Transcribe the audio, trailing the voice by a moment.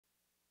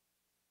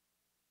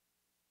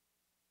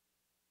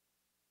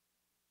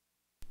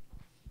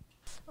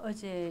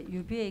어제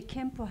UBA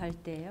캠프 할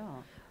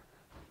때요.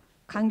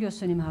 강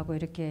교수님하고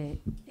이렇게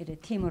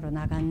팀으로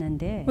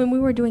나갔는데 When we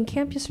were doing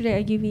camp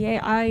yesterday at UVA,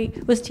 I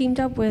was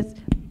teamed up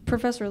with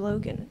Professor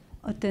Logan.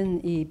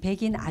 어떤 이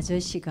백인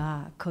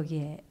아저씨가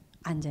거기에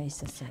앉아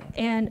있었어요.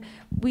 And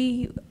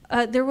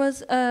there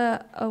was a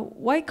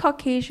white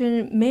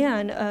Caucasian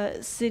man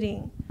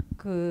sitting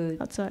그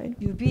outside.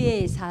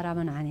 UBA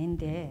사람은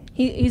아닌데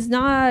He's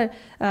not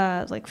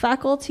like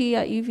faculty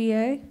at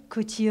UVA,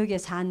 그 지역에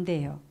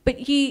산대요. but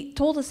he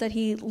told us that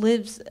he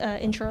lives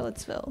in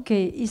Charlottesville.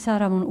 이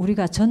사람은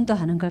우리가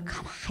전도하는 걸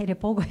가만히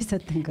보고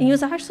있었던 And he 거예요.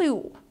 was actually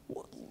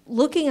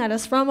looking at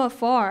us from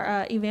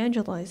afar,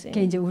 evangelizing.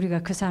 이제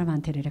우리가 그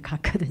사람한테 이렇게 So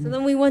갔거든요.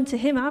 then we went to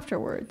him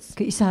afterwards.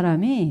 이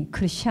사람이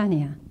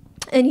크리스찬이야.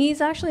 And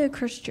he's actually a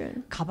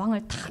Christian.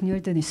 가방을 탁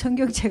열더니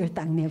성경책을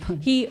딱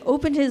내보내. He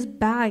opened his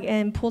bag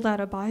and pulled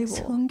out a Bible.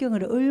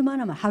 성경을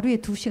얼마나 하루에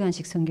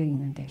 2시간씩 성경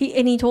읽는데.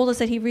 And he told us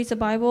that he reads the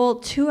Bible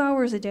 2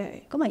 hours a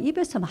day. 그만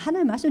입에서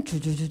하나님 말씀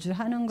주주주주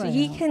하는 So 거예요.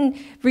 he can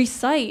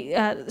recite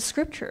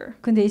scripture.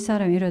 근데 이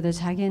사람이 이러다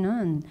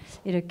자기는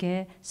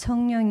이렇게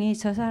성령이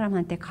저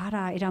사람한테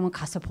가라 이러면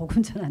가서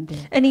복음 전한대.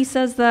 And he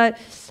said that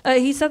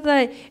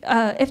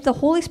if the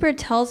Holy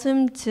Spirit tells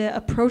him to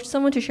approach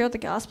someone to share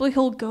the gospel,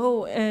 he'll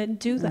go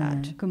and do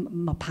that. 그럼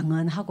뭐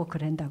방언하고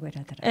그런다고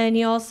이러더라. And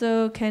he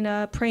also can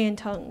pray in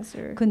tongues.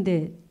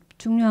 근데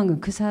중요한 건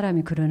그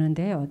사람이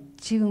그러는데요.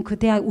 지금 그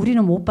대학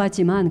우리는 못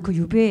봤지만 그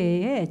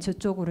유배에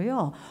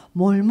저쪽으로요.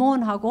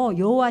 몰몬하고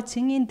여호와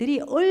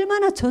증인들이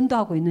얼마나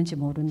전도하고 있는지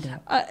모른대요.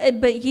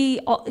 But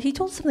he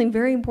told something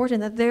very important,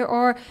 that there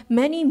are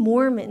many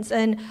Mormons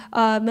and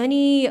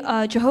many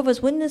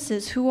Jehovah's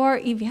Witnesses who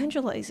are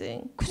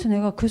evangelizing. 그래서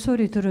내가 그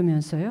소리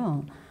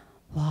들으면서요.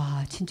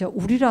 와 진짜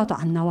우리라도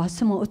안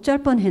나왔으면 어쩔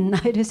뻔했나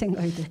이런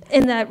생각이 들어요.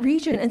 In that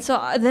region. And so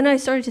then I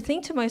started to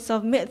think to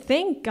myself, man,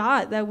 thank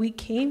God that we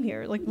came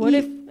here. Like what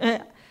if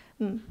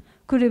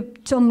그래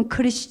좀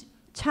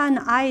크리스찬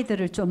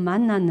아이들을 좀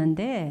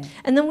만났는데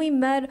And then we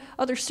met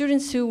other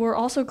students who were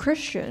also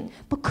Christian.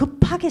 뭐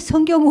급하게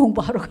성경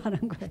공부하러 가는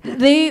거예요.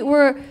 They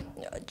were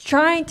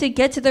trying to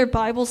get to their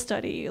Bible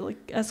study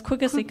like as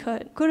quick as they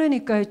could.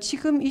 그러니까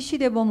지금 이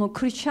시대 보면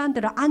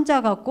크리스찬들은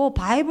앉아갖고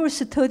바이블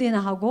스터디나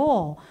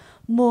하고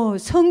뭐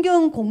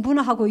성경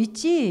공부나 하고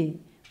있지.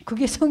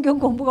 그게 성경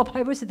공부가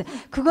바이블 스터디.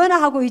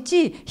 그거나 하고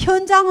있지.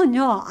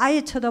 현장은요.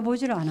 아예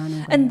쳐다보지를 안 하는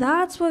거예요. And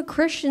that's what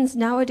Christians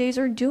nowadays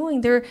are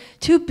doing. They're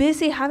too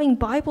busy having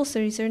Bible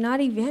studies. They're not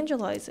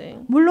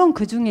evangelizing. 물론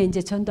그 중에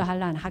이제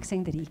전도하려는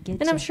학생들이 있겠죠.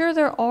 And I'm sure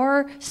there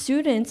are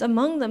students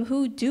among them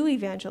who do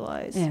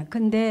evangelize. 예,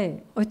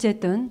 근데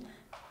어쨌든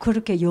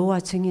그렇게 여호와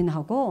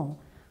증인하고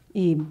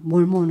이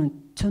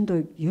몰몬은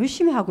전도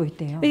열심히 하고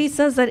있대요. But he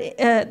says that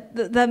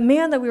the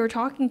man that we were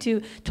talking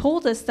to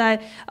told us that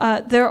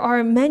there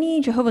are many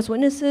Jehovah's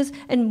Witnesses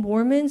and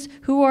Mormons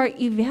who are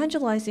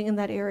evangelizing in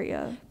that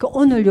area. 그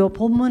오늘 요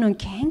본문은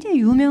굉장히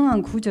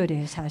유명한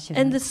구절이에요,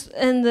 사실은.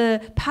 And the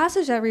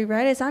passage that we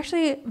read is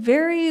actually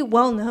very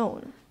well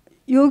known.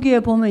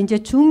 여기에 보면 이제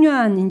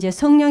중요한 이제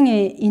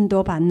성령의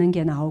인도 받는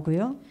게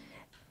나오고요.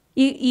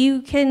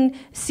 You can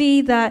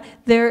see that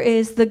there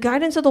is the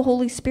guidance of the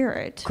Holy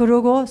Spirit.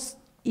 그리고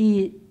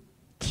이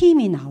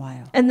팀이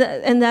나와요. And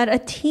that a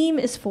team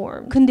is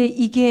formed. 근데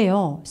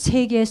이게요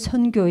세계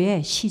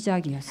선교의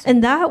시작이었어요.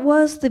 And that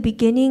was the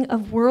beginning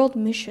of world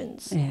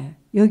missions. 예,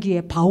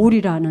 여기에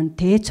바울이라는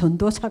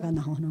대전도사가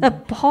나오는 거예요.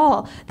 That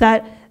Paul,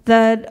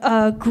 that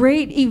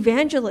great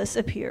evangelist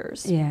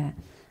appears. 예,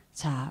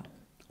 자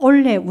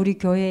원래 우리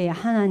교회에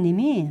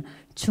하나님이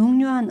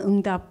중요한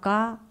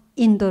응답과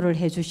인도를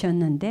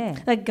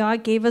해주셨는데 That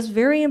God gave us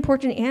very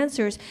important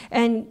answers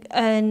and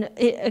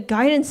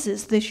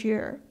guidances this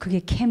year.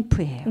 그게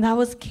캠프예요. And that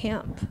was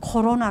camp.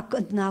 코로나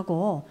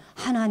끝나고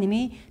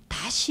하나님이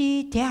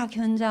다시 대학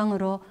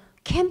현장으로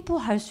캠프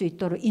할 수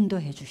있도록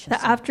인도해 주셨어요.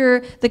 That after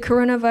the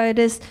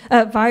coronavirus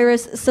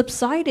virus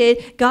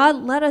subsided,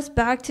 God led us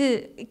back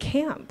to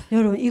camp.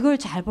 여러분 이걸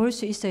잘 볼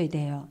수 있어야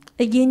돼요.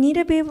 You need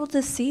to be able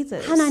to see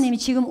this. 하나님이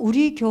지금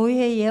우리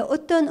교회에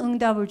어떤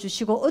응답을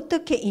주시고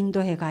어떻게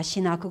인도해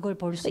가시나 그걸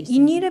볼 수 있어요.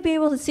 You need to be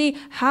able to see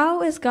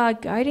how is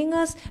God guiding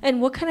us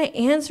and what kind of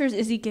answers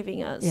is He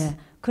giving us. 예,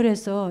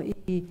 그래서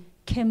이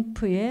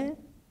캠프에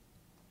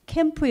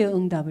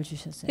응답을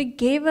주셨어요. He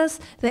gave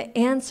us the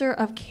answer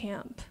of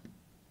camp.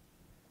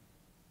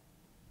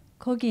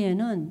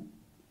 거기에는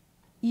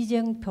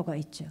이정표가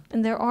있죠.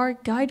 And there are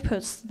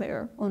guideposts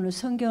there. 오늘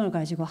성경을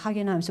가지고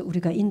확인하면서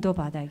우리가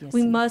인도받아야겠어요.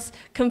 We must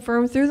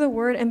confirm through the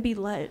word and be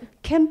led.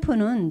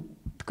 캠프는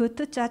그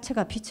뜻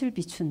자체가 빛을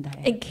비춘다.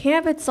 And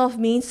camp itself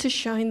means to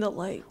shine the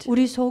light.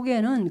 우리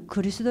속에는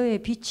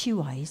그리스도의 빛이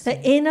와 있어요.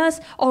 That in us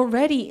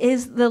already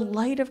is the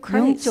light of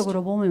Christ.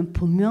 영적으로 보면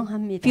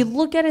분명합니다. If you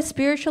look at it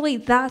spiritually,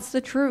 that's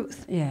the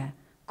truth. 예,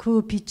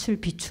 그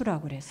빛을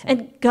비추라고 그랬어요.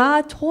 And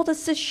God told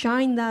us to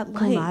shine that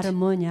그 light. 말은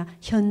뭐냐?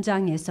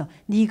 현장에서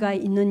네가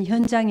있는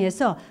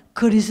현장에서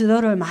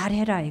그리스도를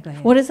말해라 이거예요.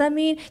 What does that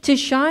mean? To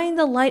shine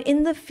the light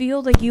in the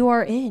field that you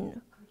are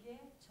in.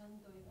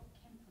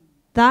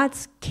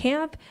 That's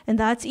camp and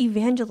that's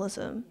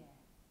evangelism.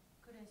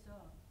 그래서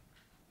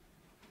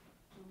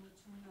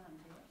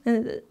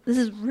And this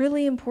is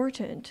really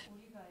important.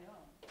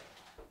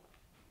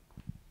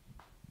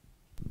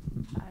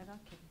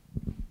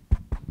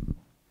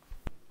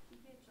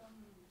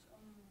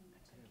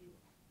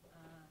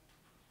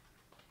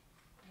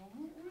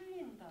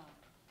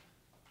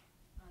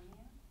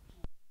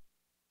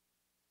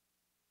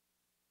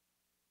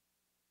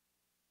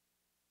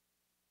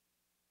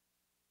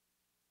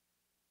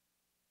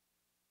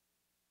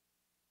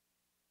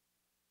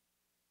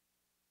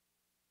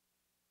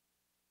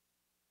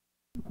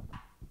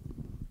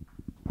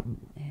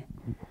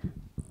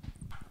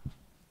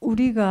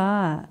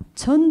 우리가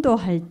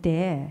전도할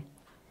때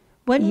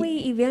When we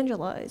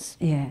evangelize,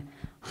 예,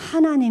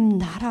 하나님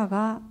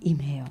나라가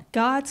임해요.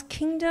 God's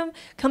kingdom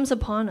comes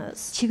upon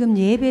us. 지금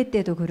예배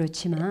때도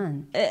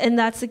그렇지만 And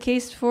that's the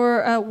case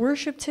for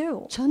worship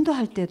too.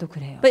 전도할 때도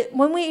그래요. But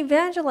when we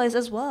evangelize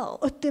as well,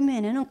 어떤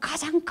면에는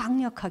가장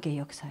강력하게 in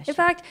역사하셔요.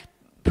 fact,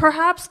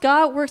 perhaps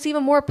God works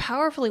even more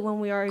powerfully when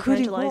we are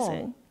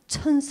evangelizing. 그리고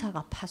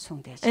천사가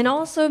파송되죠. And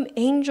also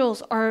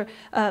angels are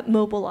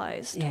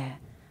mobilized. 예.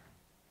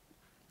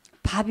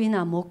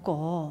 밥이나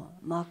먹고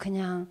막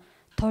그냥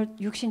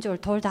육신적으로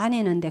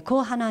돌다니는데 그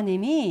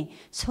하나님이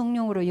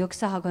성령으로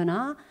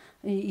역사하거나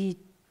이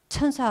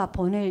천사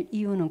보낼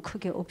이유는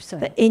크게 없어요.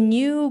 But in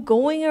you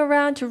going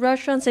around to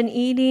restaurants and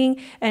eating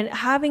and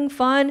having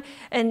fun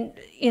and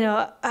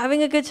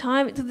having a good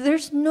time,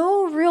 there's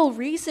no real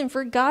reason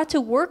for God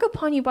to work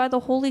upon you by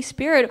the Holy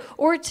Spirit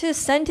or to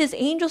send His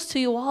angels to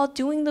you while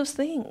doing those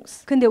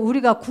things. 근데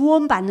우리가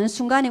구원받는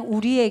순간에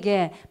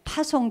우리에게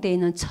파송되어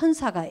있는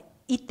천사가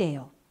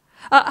있대요.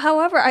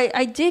 However,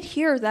 I did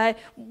hear that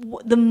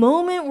the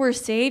moment we're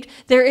saved,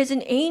 there is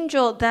an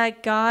angel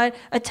that God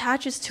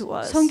attaches to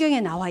us.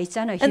 성경에 나와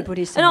있잖아요,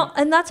 히브리서.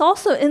 And that's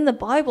also in the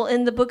Bible,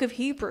 in the book of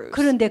Hebrews.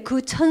 그런데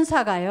그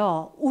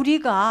천사가요,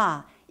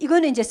 우리가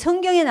이거는 이제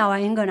성경에 나와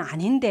있는 건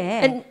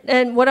아닌데.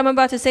 And what I'm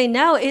about to say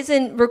now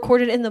isn't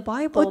recorded in the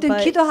Bible. 어떤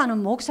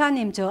기도하는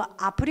목사님, 저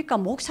아프리카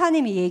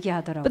목사님이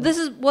얘기하더라고요. But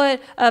this is what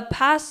a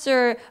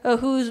pastor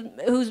who's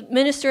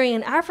ministering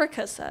in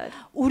Africa said.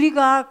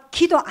 우리가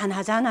기도 안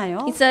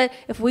하잖아요. He said,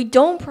 if we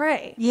don't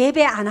pray,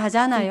 예배 안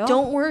하잖아요.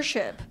 don't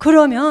worship.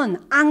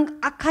 그러면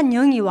악한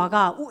영이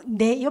와가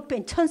내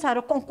옆에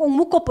천사를 꽁꽁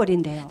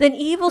묶어버린대요. Then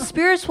evil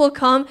spirits will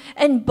come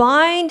and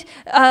bind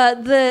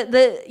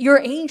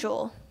your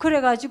angel.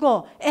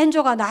 그래가지고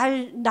엔조가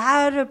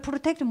나를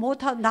프로텍트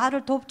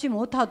나를 돕지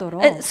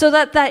못하도록. So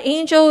that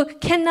angel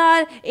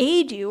cannot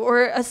aid you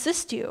or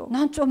assist you.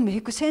 난 좀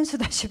메이크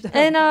센스다 싶더라고.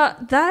 And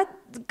that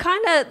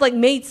kind of like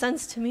made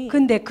sense to me.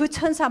 근데 그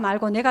천사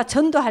말고 내가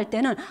전도할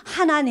때는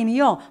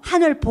하나님이요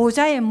하늘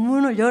보좌의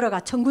문을 열어가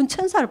천군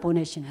천사를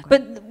보내시는 거예요.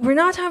 But we're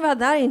not talking about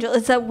that angel.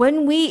 It's that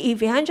when we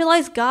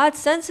evangelize, God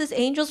sends His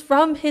angels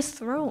from His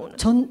throne.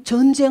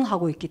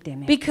 전쟁하고 있기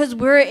때문에. Because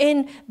we're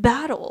in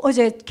battle.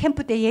 어제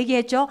캠프 때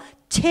얘기했죠.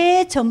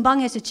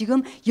 최전방에서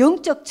지금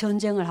영적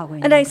전쟁을 하고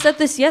있는. And I said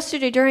this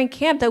yesterday during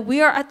camp that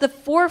we are at the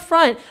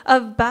forefront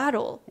of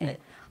battle. 네.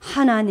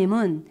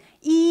 하나님은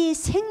이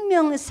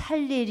생명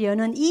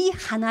살리려는 이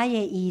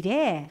하나의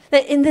일에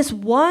that in this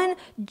one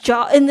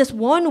job, in this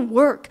one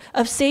work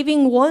of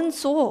saving one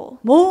soul,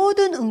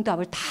 모든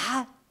응답을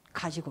다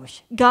가지고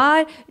오셔.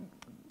 God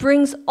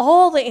brings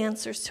all the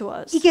answers to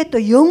us. 이게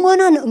또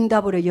영원한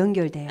응답으로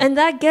연결돼요. And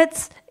that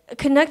gets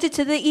connected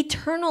to the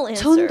eternal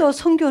answer. 전도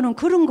선교는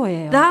그런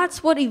거예요.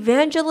 That's what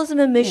evangelism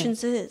and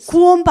missions is.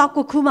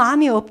 구원받고 그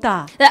마음이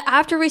없다. That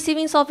after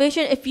receiving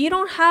salvation, if you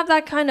don't have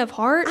that kind of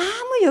heart,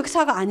 아무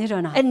역사가 안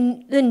일어나.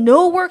 and then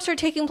no works are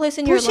taking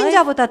place in your life,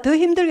 불신자보다 더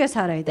힘들게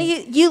살아야 돼.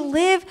 you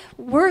live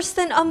worse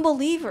than 예.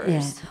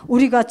 unbelievers.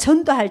 우리가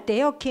전도할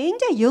때요,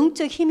 굉장히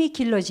영적 힘이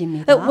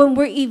길러집니다. That when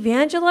we're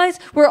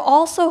evangelized, we're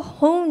also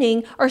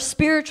honing our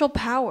spiritual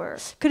power.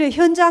 그래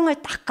현장을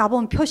딱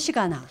가보면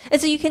표시가 나. And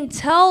so you can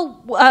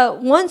tell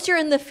once you're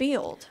in the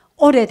field.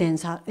 오래된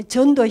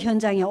전도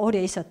현장에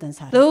오래 있었던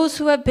사람. Those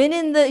who have been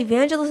in the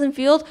evangelism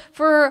field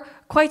for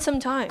quite some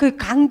time. 그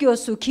강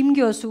교수, 김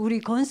교수, 우리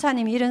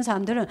권사님 이런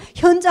사람들은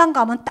현장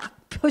가면 딱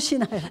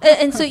표시나요.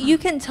 And so you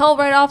can tell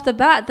right off the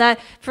bat that,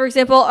 for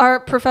example, our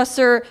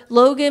Professor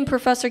Logan,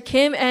 Professor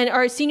Kim, and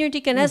our senior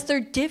deaconess, they're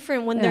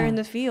different when they're in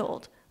the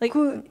field. Like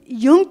그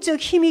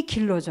영적 힘이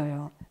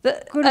길러져요.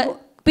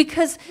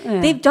 because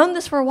they've done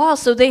this for a while,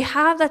 so they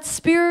have that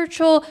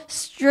spiritual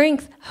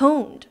strength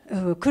honed.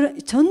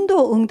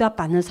 전도 응답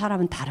받는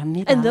사람은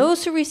다릅니다. And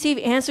those who receive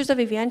answers of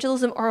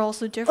evangelism are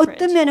also different.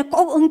 어떤 면에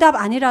꼭 응답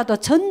아니라도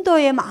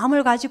전도의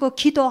마음을 가지고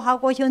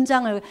기도하고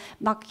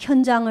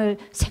현장을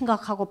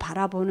생각하고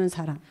바라보는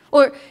사람.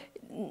 Or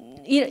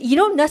you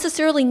don't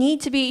necessarily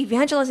need to be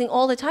evangelizing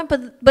all the time,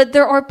 but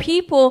there are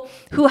people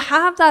who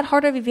have that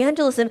heart of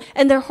evangelism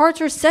and their hearts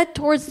are set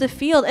towards the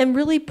field and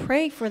really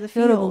pray for the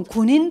여러분 field.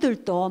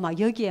 군인들도 막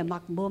여기에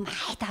막 뭐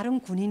많이 다른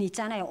군인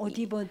있잖아요. 옷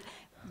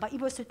막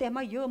입었을 때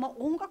막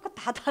온갖 거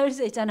다 달려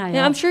있잖아요.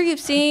 Yeah, I'm sure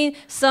you've seen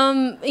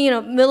some,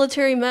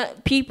 military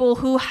people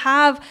who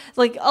have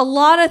like a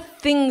lot of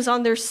things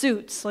on their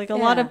suits, like a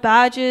lot of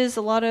badges,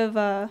 a lot of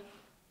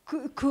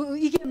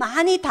이게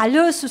많이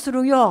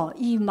달렸을수록요,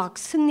 이 막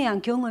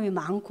승리한 경험이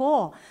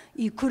많고,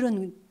 이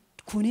그런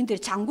군인들,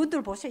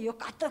 장군들 보세요.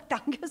 가득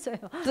당겼어요.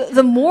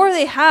 The more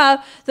they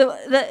have,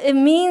 it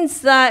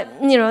means that,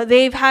 you know,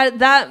 they've had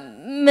that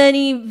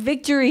many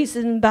victories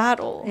in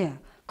battle. 예.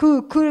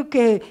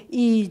 그렇게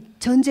이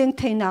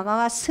전쟁터에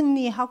나가가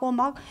승리하고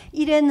막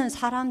이랬는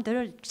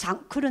사람들,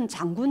 그런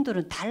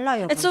장군들은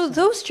달라요. And so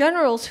those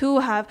generals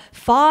who have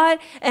fought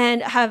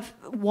and have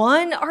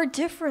won are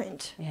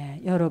different.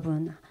 예,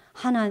 여러분,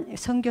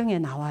 성경에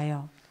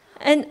나와요.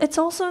 And it's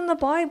also in the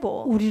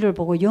Bible 우리를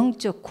보고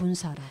영적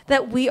군사라고.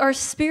 that we are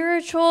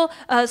spiritual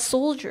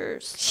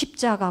soldiers.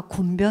 십자가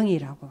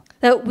군병이라고.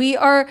 That we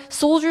are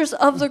soldiers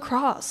of the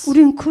cross.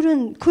 우리는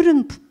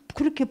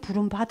그렇게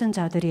부름 받은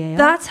자들이에요.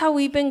 That's how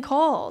we've been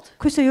called.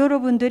 그래서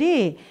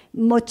여러분들이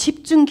뭐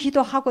집중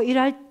기도하고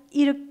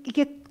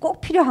이게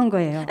꼭 필요한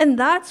거예요. And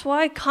that's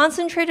why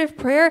concentrated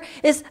prayer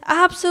is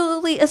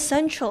absolutely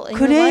essential in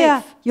your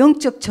그래야 life.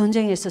 영적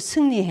전쟁에서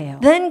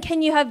승리해요. Then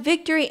can you have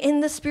victory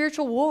in the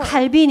spiritual war?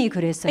 칼빈이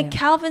그랬어요. And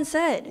Calvin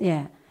said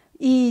예,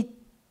 이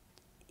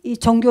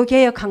종교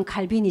개혁한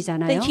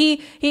칼빈이잖아요. that he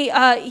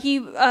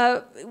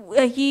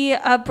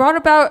brought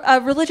about a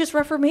religious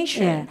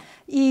reformation.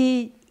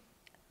 예,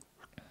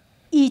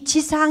 이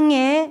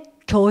지상의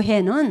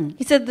교회는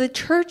He said the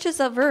churches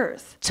of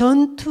earth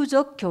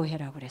전투적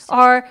교회라고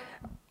그랬어요.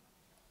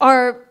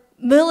 are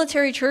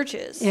military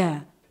churches.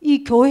 예.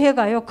 이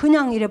교회가요,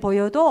 그냥 이래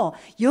보여도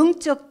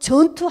영적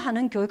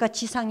전투하는 교회가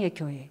지상의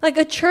교회. Like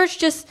a church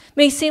just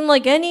may seem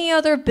like any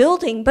other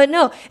building, but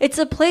no, it's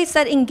a place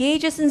that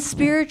engages in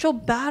spiritual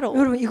battle.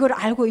 여러분 이걸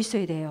알고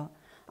있어야 돼요.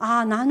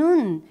 아,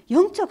 나는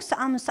영적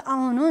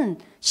싸우는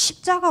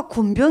십자가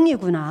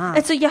군병이구나.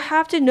 And so you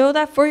have to know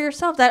that for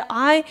yourself, that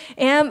I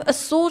am a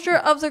soldier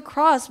of the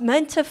cross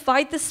meant to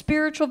fight the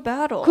spiritual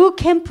battle. 그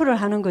캠프를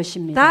하는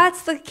것입니다.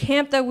 That's the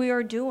camp that we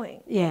are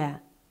doing. 예.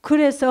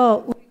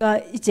 그래서 우리가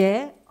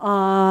이제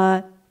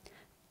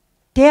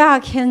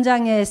대학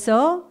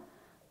현장에서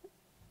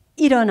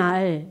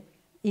일어날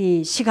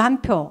이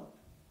시간표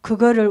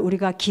그거를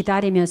우리가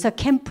기다리면서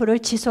캠프를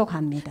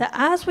지속합니다. That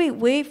as we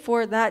wait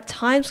for that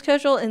time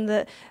schedule in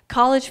the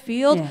college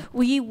field, Yeah.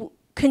 we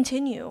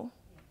continue.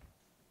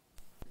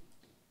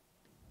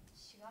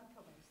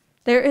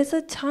 There is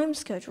a time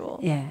schedule.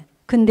 예.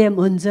 근데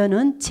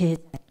먼저는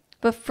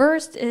But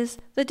first is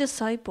the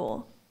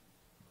disciple.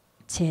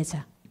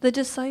 제자. The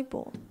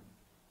disciple.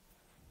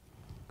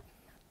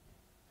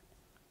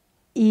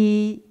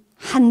 이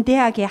한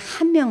대학에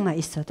한 명만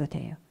있어도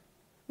돼요.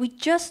 We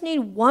just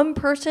need one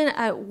person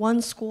at one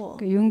school.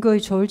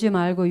 윤거이 졸지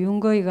말고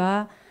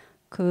윤거이가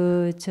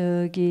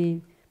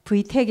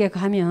VTech에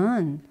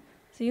가면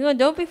So you know,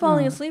 don't be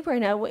falling asleep right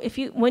now.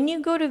 When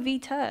you go to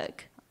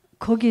VTech,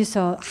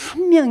 거기서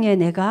한 명의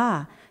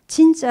내가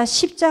진짜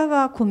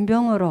십자가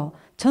군병으로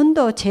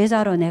전도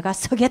제자로 내가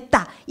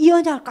서겠다. 이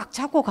언약을 꽉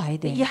잡고 가야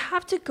돼. you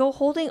have to go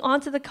holding on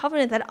to the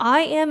covenant that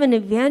I am an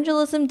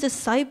evangelism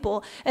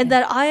disciple and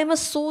that I am a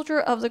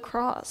soldier of the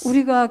cross.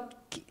 우리가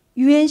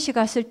UNC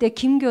갔을 때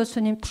김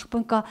교수님 딱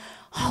보니까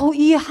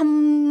이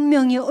한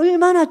명이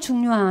얼마나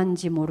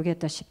중요한지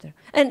모르겠다 싶더라고요.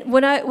 And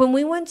when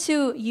we went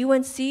to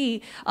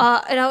UNC,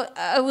 and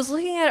I was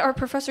looking at our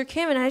professor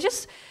Kim, and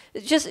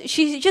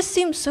she just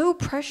seemed so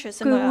precious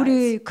in my eyes.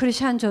 우리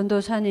크리스찬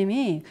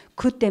전도사님이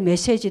그때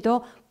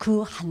메시지도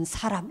그 한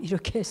사람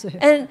이렇게 했어요.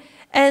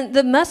 And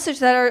the message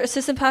that our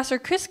assistant pastor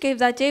Chris gave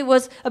that day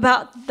was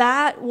about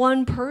that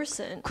one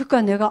person.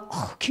 그러니까 내가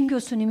김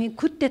교수님이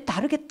그때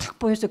다르게 딱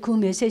보였어요. 그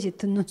메시지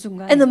듣는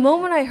순간. And the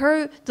moment I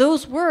heard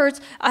those words,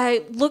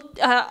 I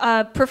looked.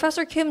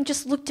 Professor Kim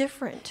just looked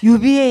different.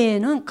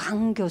 UVA에는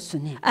강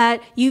교수님. At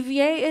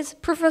UVA is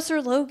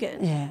Professor Logan.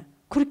 예,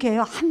 그렇게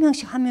해요. 한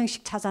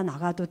명씩 찾아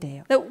나가도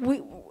돼요. That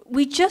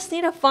we just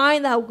need to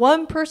find that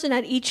one person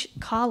at each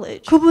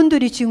college.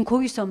 그분들이 지금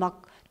거기서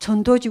막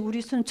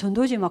우리는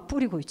전도지 막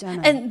뿌리고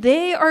있잖아요. And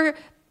they are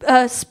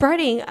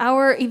spreading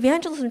our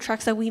evangelism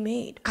tracts that we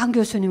made. 강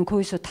교수님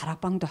거기서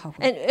다락방도 하고.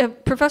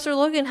 And Professor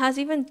Logan has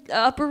even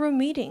upper room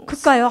meetings.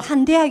 그러니까요,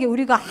 한 대학에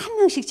우리가 한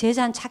명씩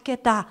제자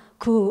찾겠다.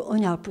 그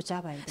언약을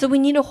붙잡아야 돼요. So we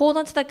need to hold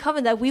on to that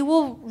covenant that we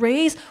will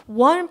raise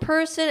one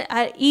person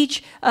at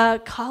each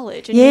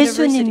college and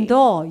university.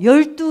 예수님도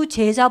 12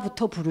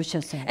 제자부터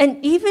부르셨어요.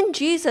 And even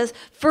Jesus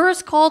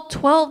first called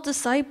 12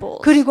 disciples.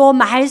 그리고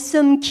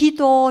말씀,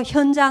 기도,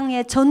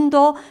 현장의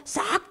전도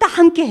싹 다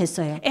함께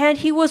했어요.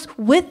 And he was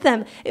with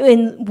them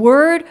in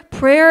word,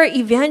 prayer,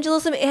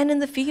 evangelism, and in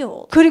the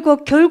field. 그리고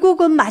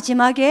결국은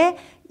마지막에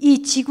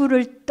이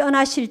지구를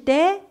떠나실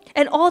때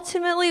And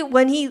ultimately,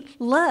 when he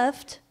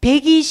left,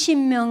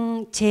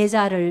 120명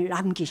제자를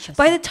남기셨어요.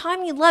 by the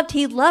time he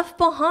left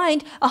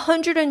behind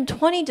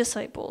 120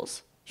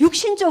 disciples.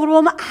 육신적으로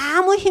보면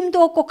아무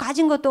힘도 없고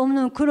가진 것도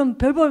없는 그런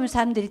별 볼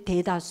사람들이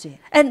대다수예요.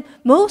 And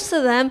most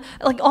of them,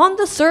 like on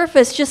the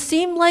surface, just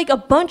seem like a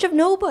bunch of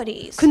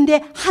nobodies.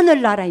 근데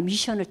하늘나라의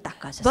미션을 딱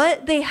가졌어요.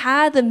 But they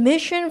had the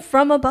mission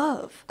from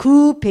above.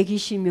 그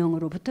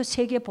 120명으로부터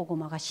세계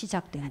복음화가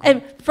시작된 거예요.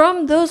 And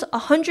from those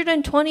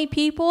 120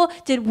 people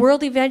did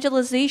world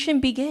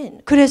evangelization begin.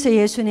 그래서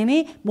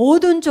예수님이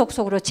모든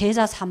족속으로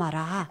제자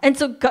삼아라. And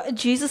so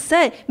Jesus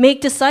said,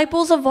 make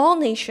disciples of all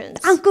nations.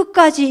 땅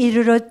끝까지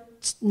이르러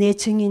내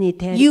증인이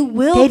You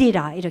will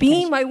되리라 이렇게.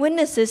 be my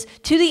witnesses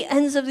to the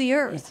ends of the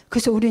earth.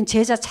 그래서 우리는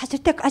제자 찾을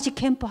때까지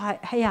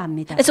캠프해야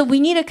합니다. And so we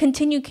need to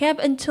continue camp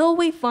until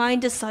we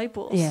find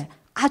disciples. 예,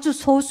 아주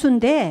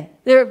소수인데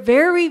There are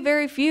very,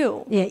 very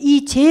few. 예,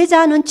 이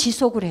제자는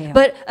지속을 해요.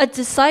 But a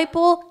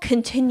disciple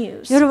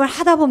continues. 여러분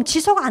하다 보면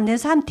지속 안 된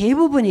사람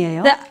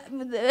대부분이에요.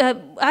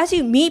 As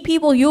you meet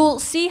people, you'll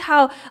see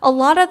how a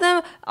lot of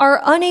them are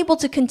unable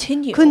to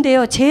continue.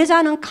 근데요,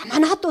 제자는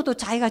가만 놔둬도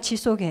자기가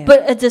지속해요.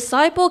 But a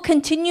disciple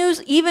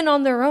continues even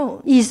on their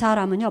own. 이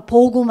사람은요,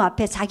 복음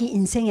앞에 자기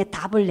인생의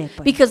답을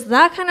내버려요. Because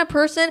that kind of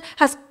person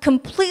has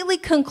completely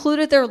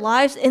concluded their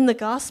lives in the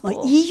gospel.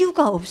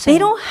 이유가 없어요. They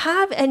don't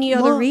have any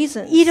other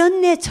reasons.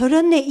 이렇네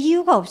저렇네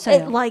이유가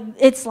없어요.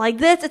 It's like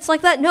this, it's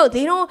like that. No,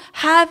 they don't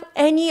have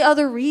any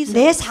other reasons.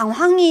 내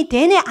상황이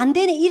되네 안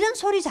되네 이런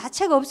소리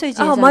자체가 없어요.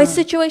 제자는. Oh, my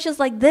situation's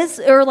like this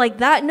or like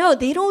that. No,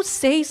 they don't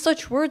say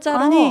such words at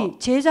all. 아니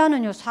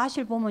제자는요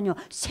사실 보면요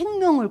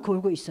생명을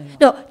걸고 있어요.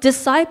 No,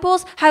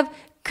 disciples have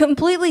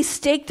completely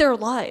staked their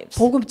lives.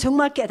 복음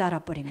정말 깨달아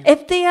버리면.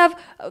 If they have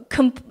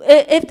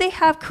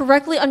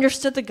correctly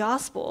understood the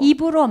gospel.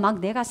 입으로 막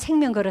내가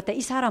생명 걸었다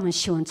이 사람은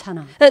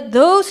시원찮아. That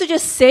those who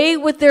just say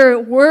with their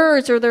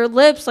words or their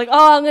lips like,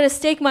 "Oh, I'm going to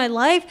stake my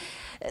life."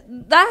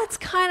 That's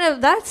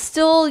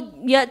still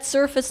yet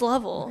surface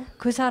level.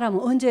 그 사람은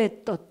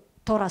언제 또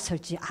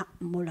돌아설지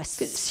몰라.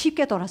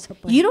 쉽게 돌아설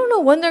거예요. You don't know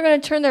when they're going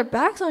to turn their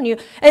backs on you,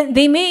 and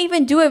they may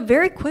even do it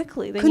very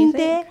quickly. Than you think.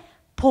 근데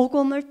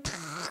복음을 탁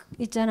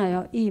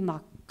있잖아요. 이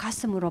막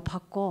가슴으로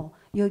받고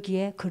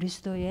여기에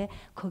그리스도의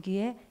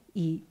거기에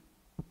이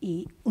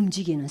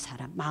움직이는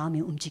사람, 마음이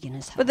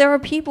움직이는 사람. But there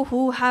are people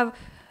who have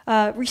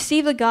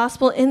received the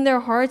gospel in their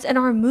hearts and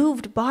are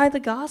moved by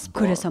the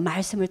gospel. 그래서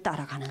말씀을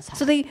따라가는 사람.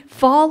 So they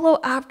follow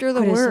after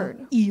the 그래서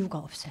word. 이유가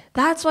없어요.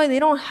 That's why they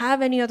don't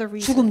have any other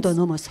reasons. 죽음도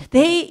넘어서.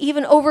 They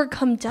even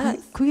overcome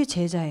death. 그게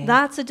제자예요.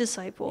 That's a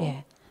disciple.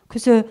 예.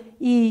 그래서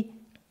이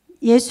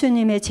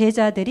예수님의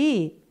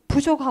제자들이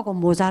부족하고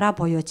모자라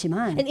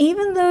보였지만 And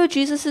even though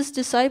Jesus'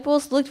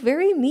 disciples looked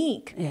very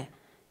meek, 예.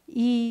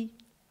 이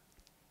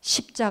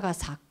십자가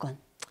사건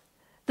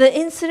the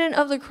incident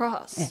of the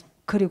cross 예.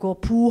 그리고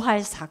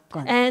부활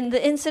사건 and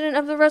the incident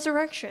of the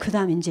resurrection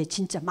그다음 이제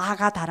진짜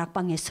마가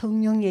다락방의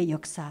성령의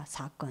역사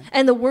사건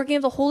and the working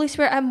of the Holy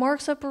Spirit at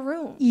Mark's upper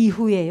room.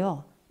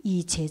 이후에요.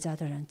 이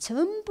제자들은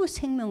전부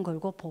생명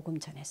걸고 복음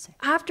전했어요.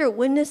 After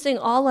witnessing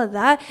all of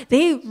that,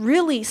 they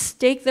really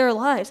staked their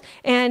lives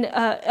and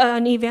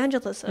on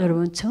evangelism.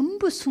 여러분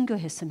전부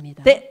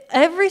순교했습니다.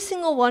 Every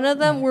single one of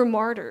them were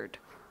martyred.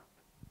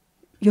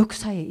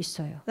 역사에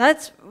있어요.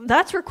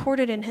 That's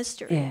recorded in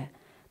history. 예.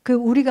 그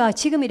우리가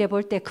지금 이래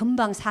볼 때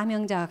금방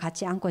사명자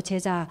같지 않고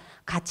제자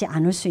같지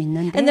않을 수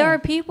있는데 And there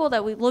are people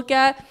that we look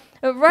at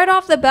right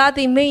off the bat,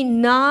 they may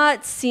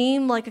not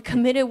seem like a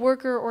committed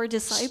worker or a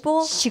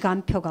disciple.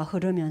 시간표가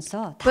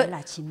흐르면서 But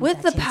달라집니다.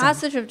 with the 제자는.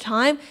 passage of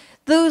time,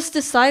 those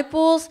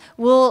disciples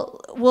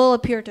will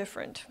appear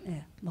different.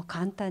 예, 뭐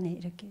간단히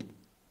이렇게.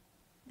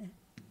 예.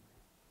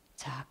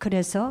 자,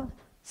 그래서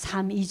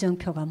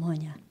 3이정표가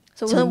뭐냐?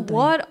 So then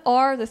what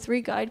are the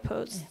three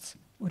guideposts?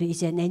 우리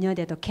이제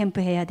내년에도 캠프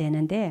해야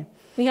되는데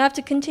We have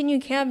to continue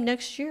camp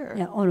next year.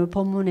 예, 오늘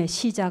본문의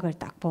시작을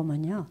딱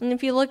보면요. And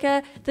if you look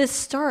at the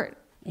start,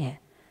 예,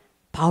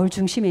 바울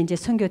중심에 이제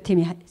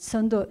선교팀이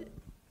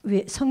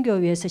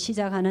선교위에서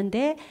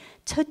시작하는데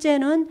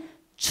첫째는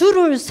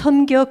주를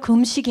섬겨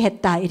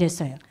금식했다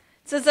이랬어요. it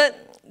says that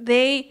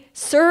they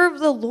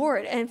served the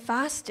Lord and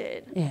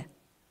fasted. 예.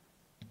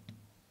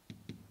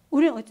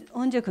 우리는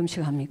언제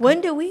금식합니까?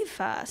 When do we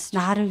fast?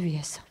 나를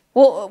위해서.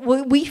 Well,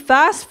 we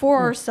fast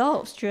for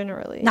ourselves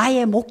generally.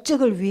 나의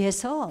목적을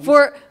위해서.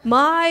 For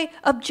my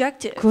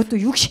objective. 그것도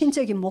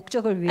육신적인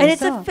목적을 And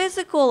it's a 위해서.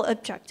 physical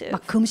objective.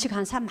 막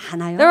금식한 사람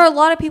많아요. There are a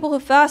lot of people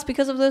who fast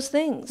because of those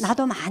things.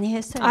 나도 많이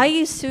했어요. I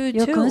used to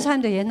요 too.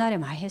 근사님도 옛날에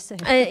많이 했어요.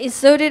 And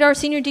so did our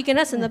senior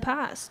deaconess in the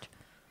past.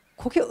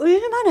 그게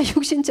얼마나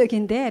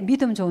육신적인데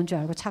믿음 좋은 줄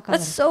알고 착각을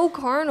That's so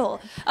carnal.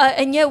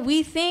 And yet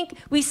we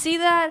see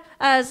that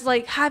as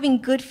like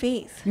having good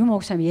faith. 유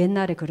목사님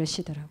옛날에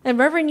그러시더라고요.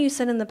 And Reverend, you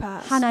said in the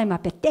past. 하나님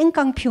앞에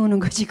땡깡 피우는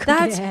거지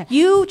That's 그게.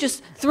 you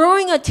just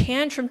throwing a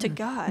tantrum to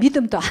God.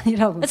 믿음도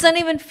아니라고. It's not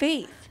even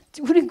faith.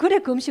 우린 그래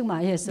금식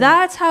많이 했어요.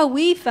 That's how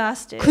we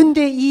fasted.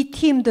 근데 이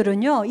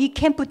팀들은요, 이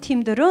캠프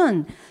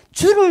팀들은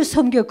주를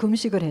섬겨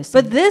금식을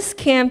했어요. But this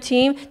camp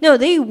team, no,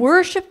 they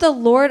worshiped the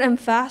Lord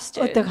and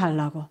fasted. 어떻게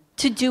하려고?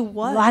 To do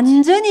what?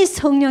 완전히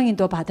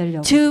성령인도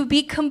받으려고. To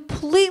be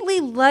completely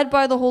led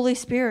by the Holy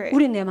Spirit.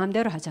 우리 내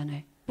맘대로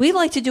하잖아요. we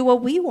like to do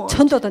what we want.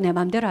 전도도 내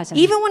마음대로 하잖아요.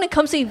 Even when it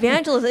comes to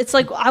evangelism, it's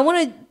like I want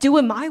to do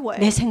it my way.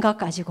 내 생각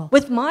가지고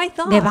With my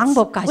thoughts. 내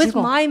방법 가지고 With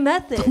my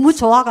methods. 너무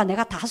좋아가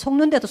내가 다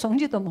속는데도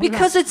속지도 몰라.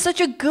 Because it's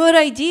such a good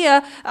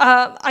idea,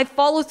 I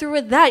follow through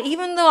with that,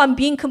 even though I'm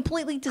being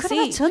completely 그러나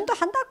deceived.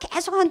 전도한다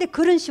계속 하는데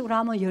그런 식으로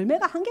하면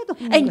열매가 한 개도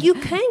없는 And 거예요. you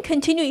can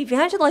continue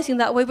evangelizing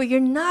that way, but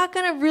you're not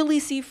going to really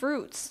see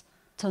fruits.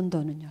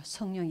 전도는요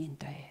성령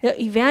인도예요.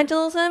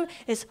 Evangelism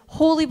is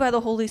wholly by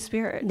the Holy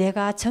Spirit.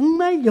 내가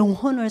정말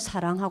영혼을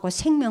사랑하고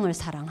생명을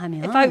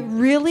사랑하면 If I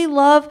really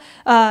love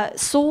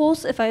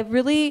souls, if I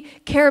really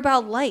care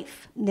about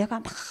life, 내가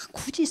막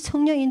굳이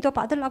성령 인도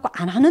받으려고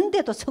안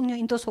하는데도 성령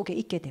인도 속에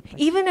있게 돼 버려요.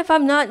 even if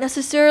I'm not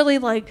necessarily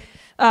like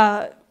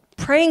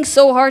praying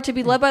so hard to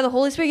be led by the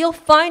Holy Spirit, you'll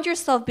find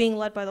yourself being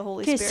led by the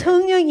Holy Spirit.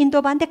 성령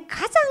인도 받는데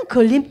가장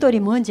걸림돌이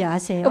뭔지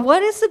아세요?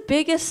 What is the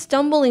biggest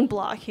stumbling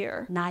block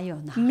here?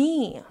 나요, 나.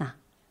 Me. 나.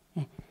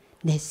 예.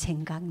 내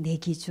생각, 내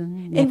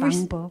기준, 내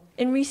방법.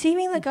 In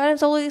receiving the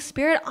guidance of the Holy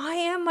Spirit, I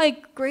am my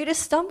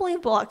greatest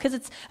stumbling block because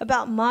it's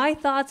about my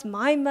thoughts,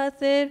 my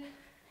method.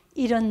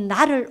 이런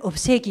나를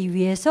없애기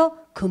위해서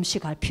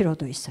금식할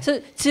필요도 있어요.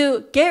 So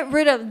to get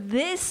rid of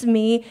this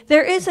me,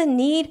 there is a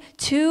need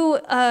to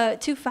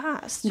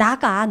fast.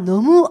 나가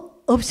너무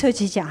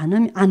없어지지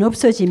안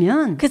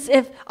없어지면 Because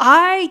if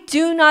I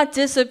do not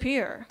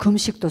disappear,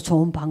 금식도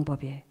좋은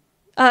방법이에요.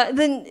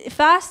 then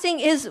fasting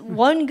is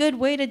one good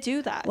way to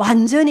do that.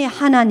 완전히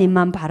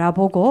하나님만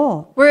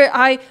바라보고 Where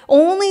I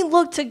only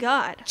look to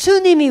God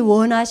주님이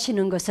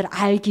원하시는 것을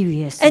알기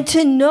위해서 and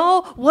to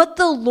know what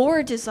the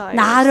Lord desires.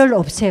 나를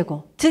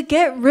없애고 To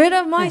get rid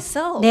of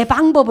myself. 내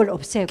방법을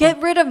없애고 Get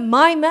rid of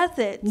my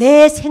methods.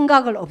 내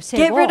생각을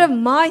Get rid of 없애고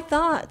my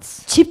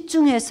thoughts.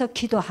 집중해서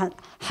기도할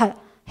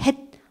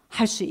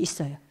수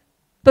있어요.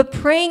 But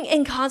praying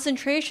in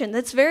concentration,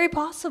 that's very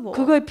possible.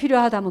 그걸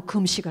필요하다면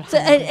금식을 So,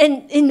 하는 거예요.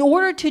 and in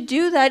order to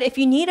do that, if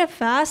you need a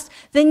fast,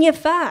 then you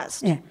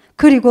fast. 예.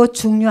 그리고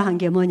중요한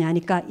게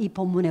뭐냐니까 이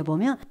본문에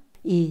보면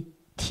이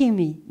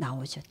팀이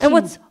나오죠. 팀. And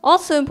what's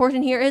also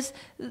important here is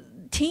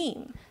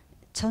team.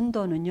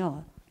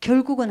 전도는요.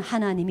 결국은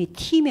하나님이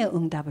팀의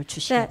응답을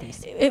주셔야 돼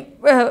있어요.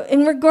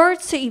 In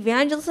regards to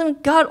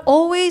evangelism, God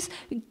always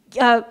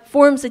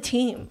forms a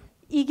team.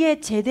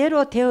 이게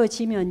제대로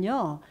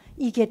되어지면요.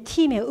 이게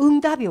팀의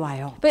응답이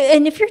와요.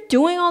 And if you're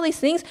doing all these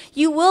things,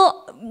 you will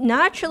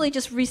naturally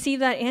just receive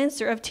that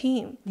answer of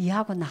team.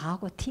 니하고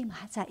나하고 팀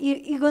하자.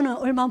 이거는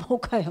얼마 못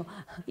가요.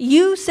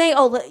 You say,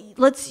 "Oh,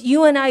 let's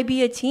you and I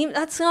be a team."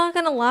 That's not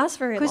going to last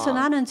very 그래서 long.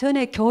 나는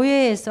전에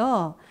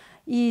교회에서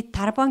이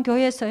다락방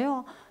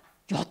교회에서요.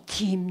 요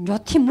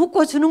팀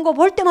묶어주는 거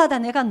볼 때마다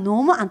내가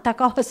너무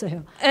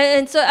안타까웠어요.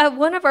 And so at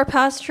one of our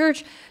past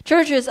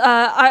churches,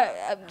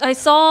 I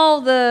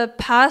saw the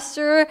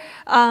pastor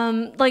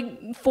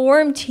like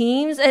form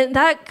teams, and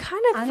that kind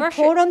of 아니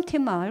포럼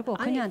팀 말고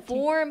아니, 그냥 팀.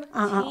 form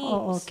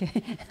teams.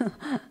 오케이.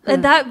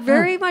 And that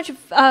very much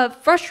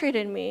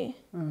frustrated me.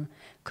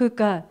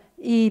 그러니까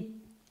이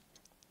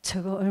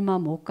저거 얼마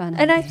못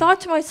가는데. And I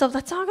thought to myself,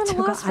 that's not going to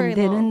저거 last 안 very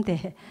long.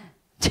 되는데.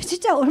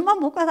 진짜 얼마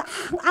못 가서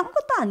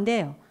아무것도 안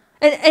돼요.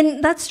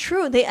 And that's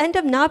true. They end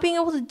up not being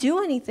able to do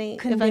anything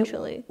근데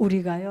eventually.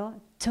 우리가요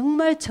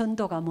정말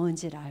전도가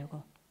뭔지를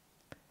알고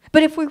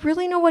But if we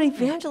really know what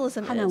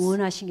evangelism 하나님 is,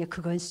 원하신 게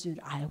그건 줄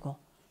알고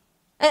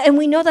and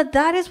we know that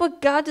that is what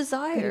God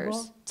그리고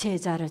desires,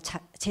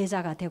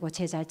 제자가 되고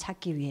제자를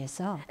찾기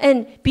위해서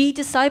and be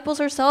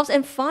disciples ourselves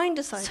and find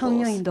disciples.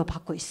 성령인도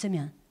받고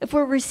있으면 If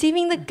we're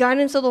receiving the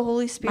guidance of the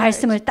Holy Spirit,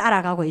 말씀을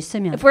따라가고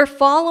있으면 if we're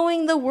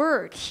following the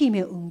word,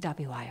 팀의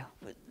응답이 와요.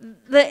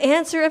 the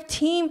answer of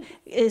team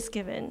is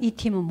given. 이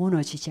팀은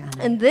무너지지 않아요.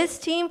 And this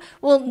team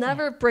will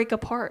never break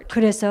apart.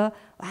 그래서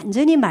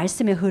완전히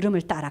말씀의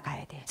흐름을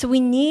따라가야 돼. So we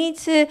need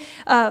to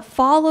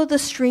follow the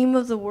stream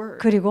of the word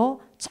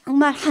그리고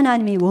정말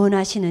하나님이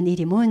원하시는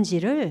일이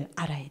뭔지를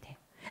알아야 돼.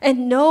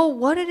 and know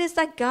what it is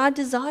that God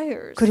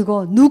desires.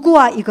 그리고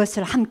누구와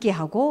이것을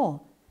함께하고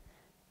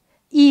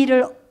이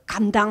일을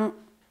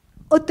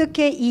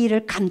어떻게 이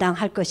일을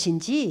감당할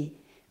것인지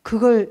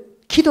그걸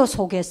기도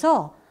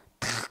속에서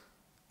탁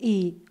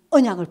이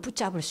언약을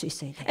붙잡을 수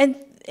있어야 돼. And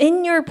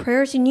in your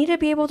prayers, you need to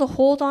be able to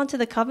hold on to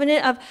the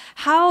covenant of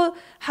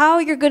how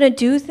you're going to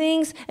do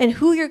things and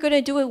who you're going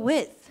to do it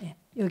with. 예,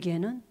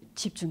 여기에는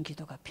집중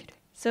기도가 필요해.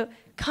 So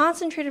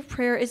concentrated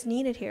prayer is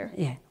needed here.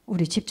 예,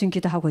 우리 집중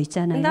기도하고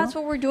있잖아요. And that's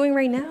what we're doing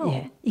right now.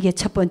 예, 이게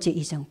첫 번째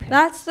이정표.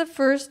 That's the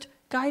first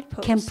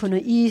guidepost.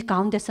 캠프는 이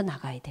가운데서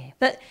나가야 돼요.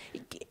 That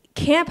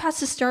camp has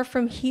to start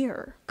from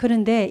here.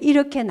 그런데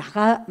이렇게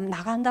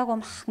나간다고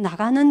막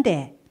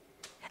나가는데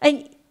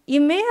And you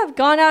may have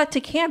gone out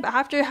to camp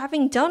after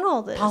having done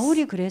all this.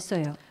 바울이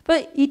그랬어요.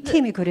 But 이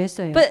팀이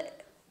그랬어요.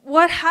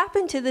 what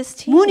happened to this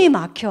team? 문이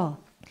막혀.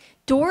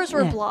 Doors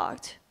were 네.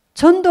 blocked.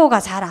 전도가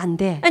잘 안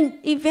돼. And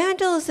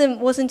evangelism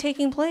wasn't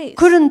taking place.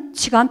 그런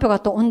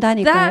시간표가 또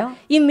온다니까요. That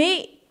you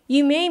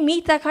may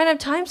meet that kind of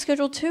time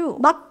schedule too.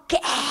 막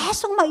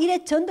계속 막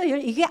이래 전도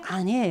이게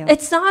아니에요.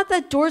 It's not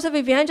that doors of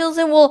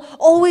evangelism will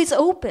always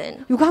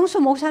open. 유광수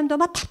목사님도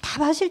막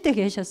답답하실 때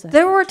계셨어요.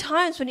 There were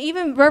times when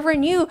even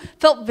Reverend Yu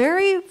felt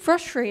very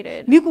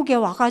frustrated. 미국에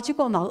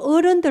와가지고 막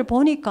어른들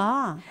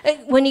보니까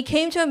When he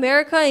came to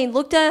America and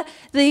looked at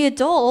the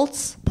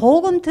adults,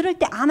 복음 들을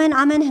때 아멘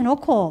아멘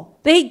해놓고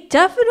they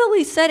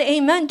definitely said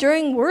amen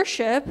during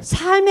worship.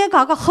 삶에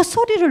가가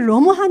헛소리를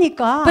너무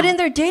하니까 But in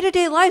their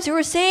day-to-day lives, they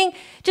were saying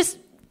just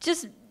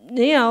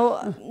you know,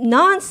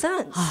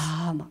 nonsense.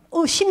 막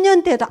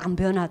 10년 때도 안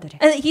변하더래.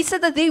 And he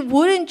said that they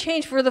wouldn't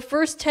change for the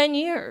first 10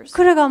 years.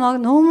 그래가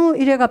막 너무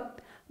이래가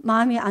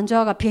마음이 안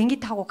좋아가 비행기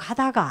타고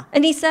가다가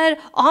And he said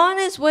on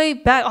his way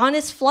back, on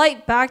his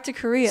flight back to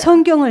Korea,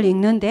 성경을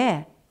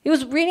읽는데 he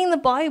was reading the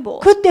Bible.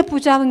 그때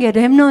붙잡은 게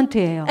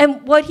렘넌트예요.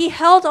 And what he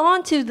held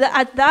on to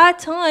at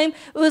that time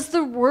was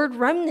the word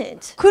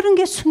remnant. 그런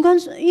게 순간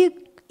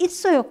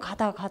있어요.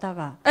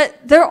 가다가.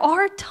 There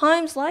are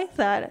times like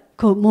that.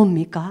 그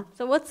뭡니까?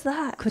 So what's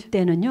that?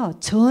 그때는요.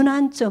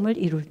 전환점을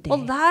이룰 때.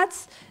 Well,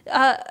 that's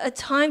a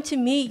time to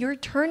meet your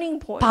turning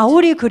point.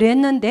 바울이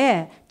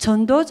그랬는데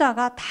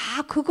전도자가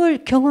다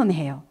그걸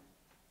경험해요.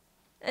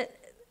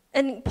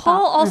 And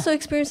Paul also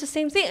experienced the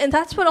same thing. And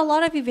that's what a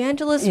lot of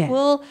evangelists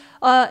will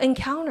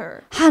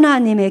encounter.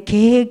 하나님의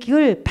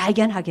계획을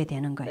발견하게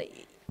되는 거예요.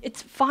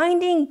 It's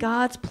finding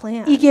God's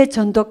plan. 이게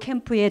전도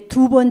캠프의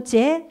두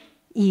번째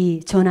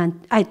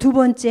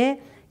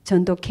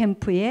전도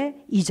캠프의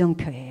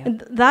이정표예요.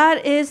 And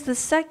that is the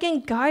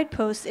second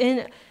guidepost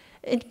in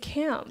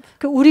camp.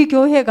 그 우리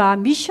교회가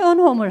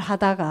미션홈을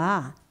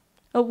하다가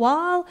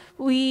While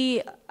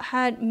we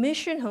had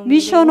misionhome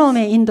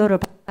미션홈의 인도를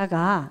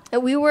받다가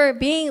we were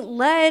being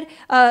led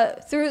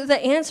through the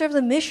answer of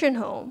the mission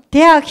home.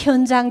 대학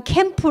현장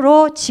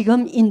캠프로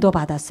지금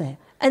인도받았어요.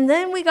 And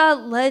then we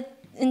got led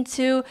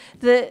into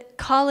the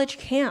college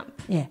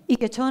camp. 예,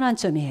 이게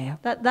전환점이에요.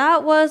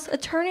 That was a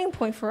turning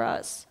point for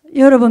us.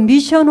 여러분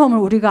미션홈을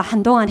우리가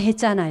한동안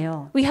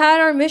했잖아요. We had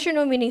our mission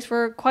home meetings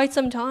for quite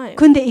some time.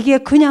 근데 이게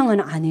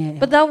그냥은 아니에요.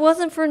 But that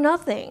wasn't for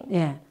nothing.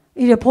 예,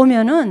 이래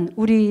보면은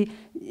우리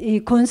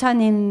이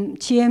권사님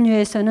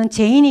GMU에서는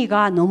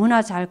제인이가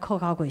너무나 잘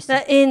커가고 있어요.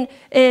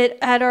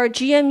 At our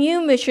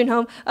GMU mission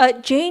home,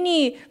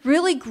 Janie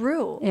really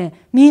grew. 예,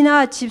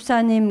 미나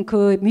집사님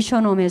그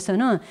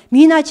미션홈에서는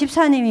미나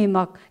집사님이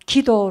막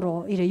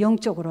기도로 이래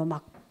영적으로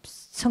막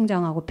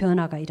성장하고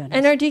변화가 일어났어요.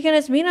 And our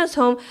deaconess Mina's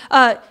home,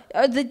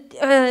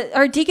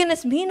 our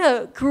deaconess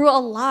Mina grew a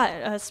lot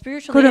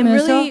spiritually and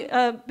really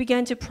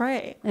began to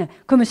pray. 예,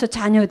 그러면서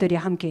자녀들이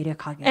함께 이래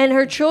가게. And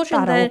her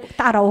children then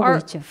따라오고 are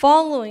있죠.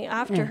 following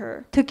after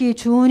her. 특히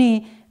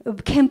주은이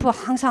캠프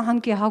항상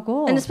함께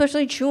하고. And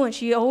especially Juan,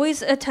 she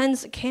always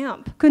attends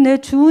camp. 그 내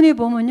주은이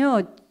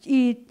보면요,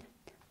 이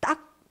딱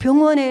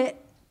병원에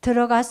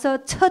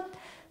들어가서 첫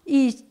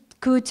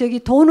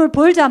돈을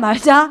벌자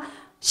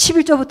말자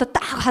 11조부터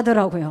딱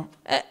하더라고요.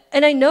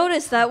 And I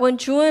noticed that when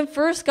Juan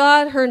first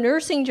got her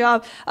nursing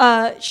job,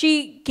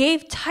 she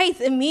gave tithe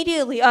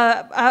immediately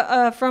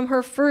from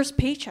her first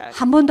paycheck.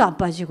 한 번도 안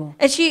빠지고.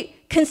 And she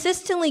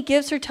consistently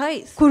gives her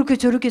tithe. 그렇게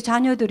저렇게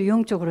자녀들이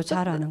영적으로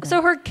자라는 거예요.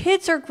 So her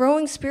kids are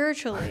growing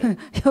spiritually.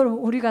 여러분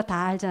우리가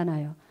다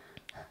알잖아요.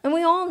 And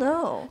we all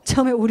know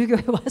처음에 우리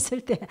교회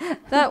왔을 때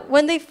that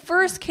when they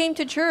first came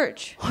to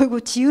church,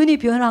 어이구 지은이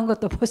변한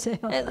것도 보세요.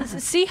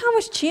 see how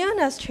much Jian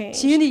has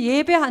changed. 지은이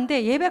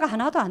예배한데 예배가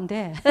하나도 안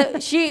돼.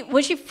 When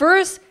she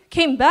first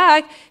came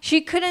back,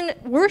 she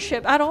couldn't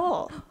worship at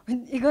all.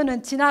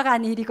 이거는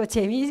지나간 일이고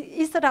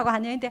재미있으라고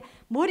하는데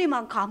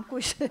머리만 감고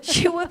있어요.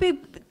 She would be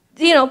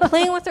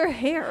playing with her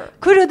hair.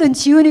 그러던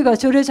지은이가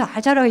저래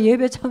잘 자라고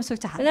예배 참석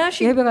잘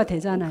예배가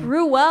되잖아요.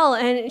 Grew well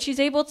and she's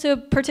able to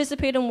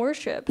participate in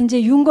worship.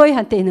 이제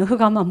윤거이한테 있는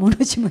흑암만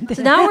무너지면 돼.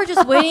 So now we're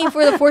just waiting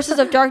for the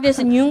forces of darkness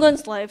in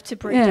Yoongun's life to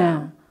break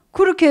down.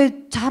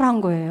 그렇게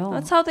자란 거예요.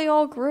 That's how they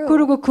all grew.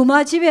 그리고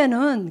금아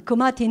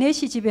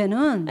디네시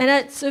집에는 And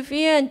at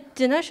Sophia and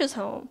Dinesh's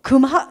home.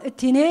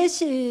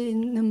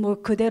 디네시는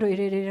뭐 그대로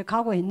이래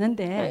가고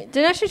있는데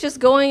Dinesh is just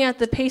going at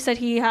the pace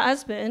that he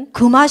has been.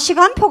 금아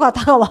시간표가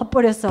다가와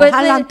버렸어.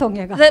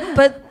 한란통해가.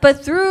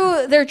 But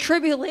through their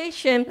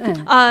tribulation,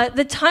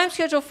 the time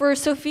schedule for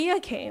Sophia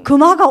came.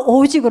 금아가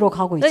오직으로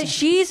가고 있어.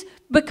 She's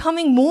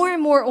becoming more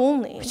and more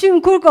only.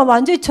 지금 그러니까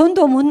완전히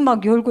전도 문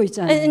막 열고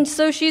있잖아요. And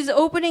so she's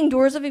opening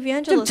doors of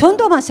evangelism. 지금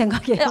전도만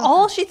생각해요. And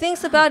all she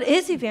thinks about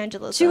is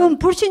evangelism. 지금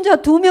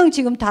불신자 2명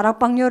지금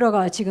다락방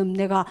열어가 지금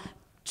내가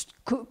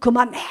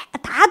그만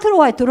다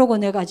들어오고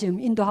내가 지금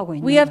인도하고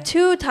있는 We have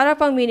거예요. 2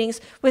 다락방 meetings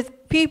with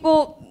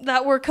people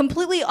that were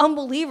completely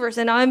unbelievers,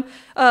 and I'm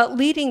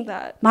leading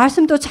that.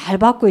 말씀도 잘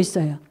받고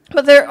있어요.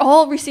 But they're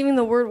all receiving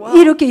the word well.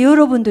 이렇게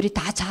여러분들이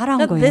다 자란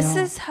Now, 거예요. this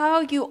is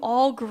how you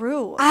all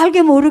grew.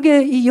 알게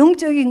모르게 이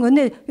영적인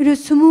건데 이렇게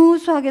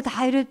스무스하게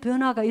다 이렇게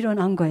변화가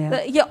일어난 거예요.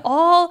 That you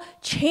all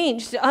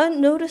changed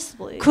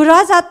unnoticeably.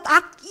 그러자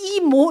딱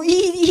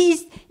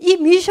이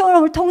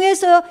미션을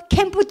통해서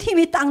캠프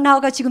팀이 딱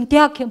나와가 지금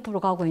대학 캠프로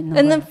가고 있는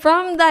And then 거예요.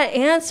 from that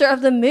answer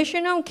of the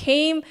mission home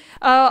came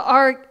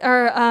our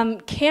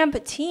camp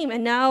team,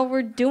 and now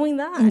we're doing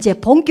that. 이제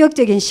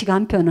본격적인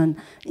시간표는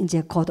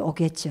이제 곧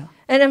오겠죠.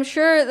 And I'm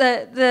sure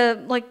that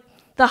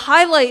the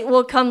highlight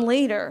will come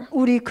later.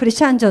 우리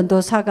크리스찬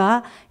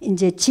전도사가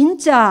이제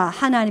진짜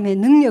하나님의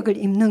능력을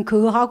입는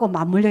그거하고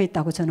맞물려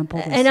있다고 저는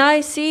보고 And 있어요. I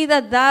see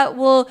that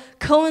will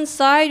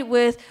coincide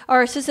with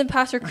our assistant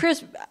pastor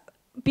Chris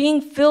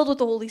being filled with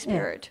the Holy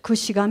Spirit. 그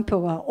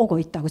시간표가 오고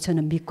있다고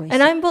저는 믿고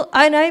있어요.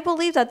 And I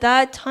believe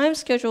that time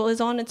schedule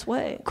is on its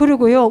way.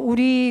 그리고요,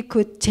 우리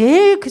그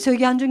제일 그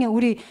서기한 중에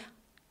우리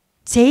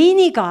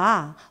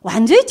제인이가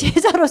완전히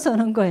제자로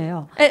서는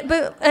거예요.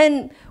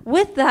 And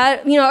with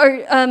that, you know,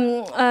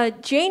 our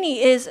Janie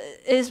is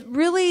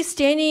really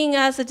standing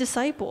as a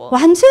disciple.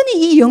 완전히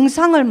이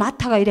영상을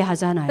맡아가 이래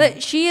하잖아요. That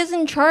she is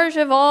in charge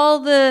of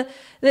all the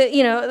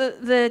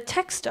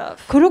tech stuff.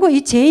 그리고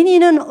이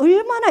제인이는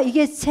얼마나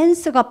이게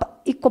센스가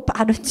있고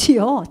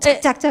빠르지요.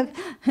 착착착.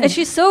 And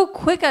she's so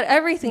quick at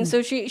everything,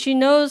 so she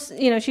knows,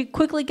 you know, she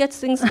quickly gets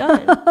things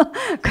done.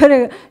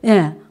 그래,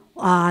 예.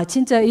 아,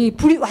 진짜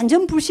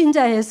완전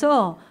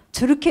불신자에서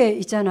저렇게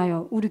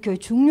있잖아요. 우리 교회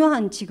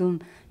중요한 지금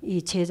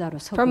이 제자로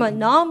서고. From a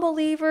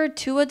non-believer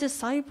to a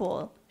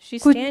disciple,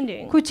 she's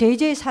standing. 그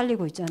JJ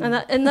살리고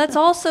있잖아요. And that's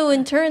also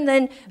in turn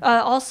then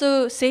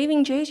also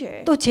saving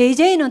JJ. 또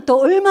JJ는 또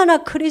얼마나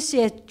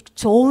크리스의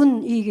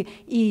좋은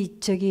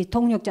저기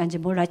동력자인지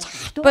몰라요. 잘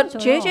But 도와줘요.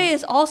 JJ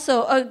is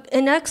also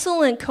an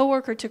excellent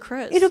coworker to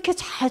Chris. 이렇게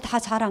다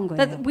잘한 거예요.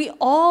 That we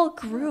all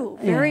grew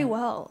very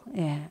well.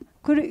 예.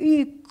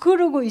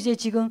 그리고 이제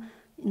지금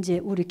이제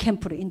우리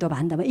캠프로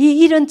인도받는다면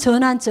이런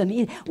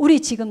전환점이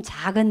우리 지금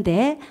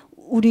작은데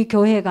우리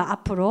교회가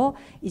앞으로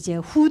이제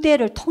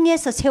후대를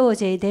통해서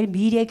세워져야 될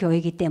미래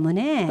교회이기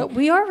때문에 But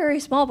we are very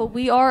small, but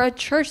we are a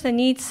church that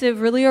needs to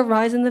really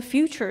arise in the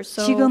future.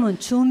 So 지금은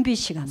준비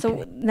시간.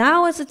 So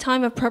now is the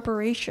time of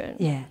preparation.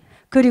 예.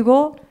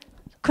 그리고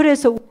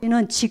그래서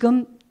우리는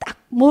지금 딱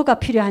뭐가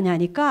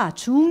필요하냐니까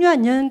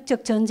중요한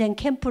영적 전쟁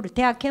캠프를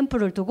대학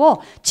캠프를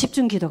두고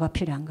집중 기도가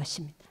필요한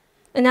것입니다.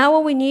 And now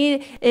what we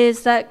need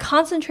is that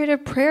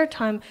concentrated prayer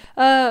time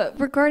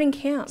regarding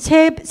camp.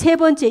 세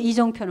번째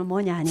이종표는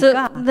뭐냐 So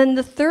하니까 then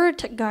the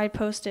third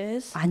guidepost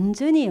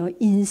완전히요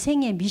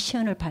인생의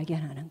미션을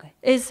발견하는 거예요.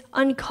 is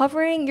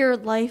uncovering your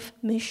life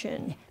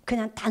mission.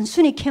 그냥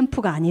단순히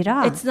캠프가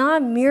아니라 It's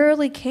not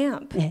merely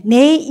camp.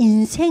 내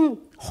인생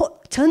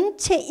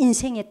전체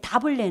인생의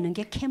답을 내는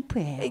게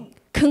캠프예요.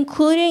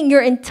 Concluding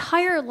your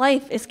entire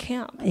life is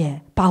camp.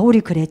 예, 바울이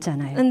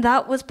그랬잖아요. And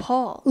that was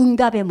Paul.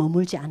 응답에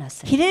머물지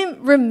않았어요. He didn't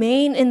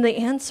remain in the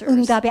answers.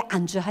 응답에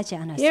안주하지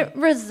He 않았어요. didn't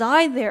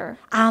reside there.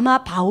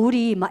 아마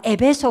바울이 막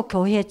에베소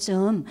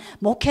교회쯤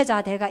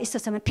목회자대가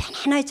있었으면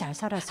편안하게 잘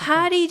살았을 거예요.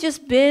 Had he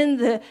just been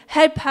the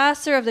head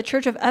pastor of the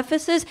church of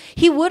Ephesus,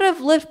 he would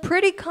have lived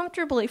pretty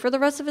comfortably for the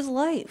rest of his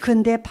life.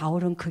 근데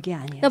바울은 그게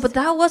No, 아니었어요. but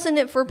that wasn't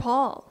it for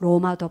Paul.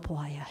 로마도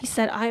보아야 해. He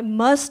said, I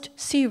must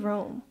see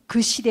Rome. 그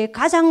시대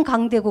가장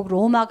강대국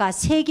로마가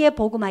세계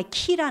복음화의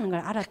키라는 걸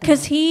알았던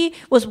Because 거예요. he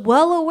was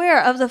well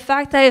aware of the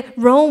fact that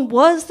Rome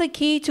was the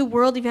key to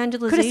world 그래서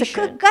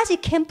evangelization.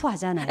 끝까지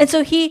캠프하잖아요. And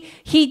so he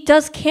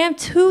does camp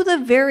to the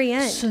very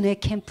end. 순회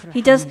캠프를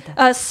He does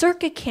합니다.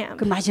 circuit camp.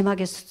 그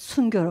마지막에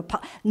순교로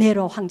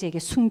네로 황제에게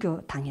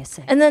순교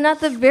당했어요. And then at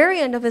the very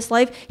end of his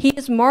life, he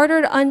is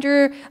martyred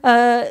under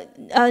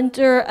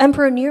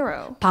Emperor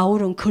Nero.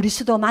 바울은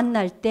그리스도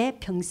만날 때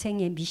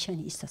평생의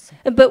미션이 있었어요.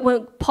 But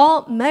when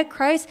Paul met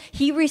Christ,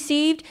 he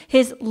received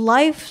his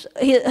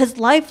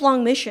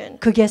lifelong mission.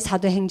 그게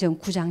사도행전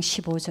 9장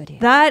 15절이에요.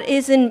 That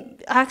is in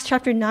Acts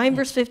chapter 9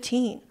 verse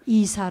 15.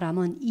 이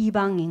사람은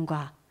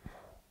이방인과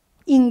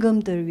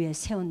임금들 위해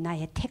세운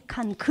나의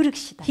택한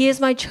그릇이다. He is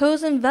my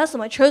chosen vessel,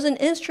 my chosen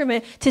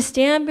instrument to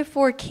stand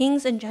before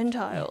kings and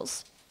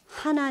Gentiles.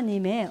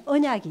 하나님의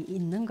언약이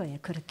있는 거예요.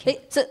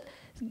 그렇게.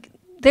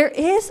 There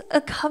is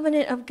a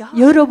covenant of God.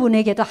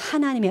 여러분에게도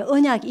하나님의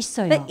언약이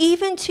있어요. That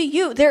even to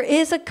you, there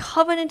is a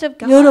covenant of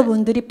God.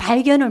 여러분들이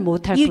발견을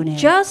못할 You 뿐이에요.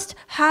 just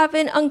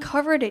haven't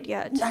uncovered it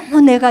yet.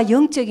 너무 내가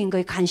영적인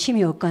거에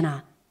관심이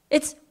없거나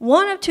It's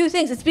one of two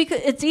things.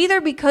 It's either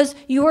because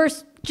you are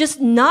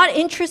just not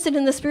interested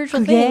in the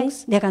spiritual 그게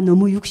things. 내가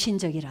너무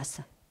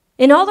육신적이라서.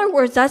 In other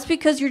words, that's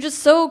because you're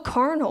just so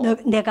carnal.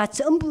 내가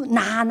전부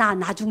나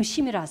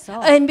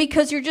중심이라서 And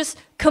because you're just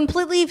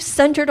completely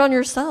centered on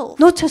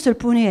yourself. 놓쳤을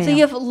뿐이에요. So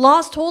you have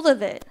lost hold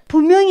of it.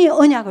 분명히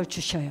언약을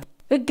주셔요.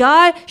 But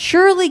God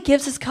surely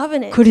gives his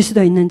covenant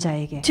그리스도 있는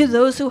자에게. to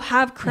those who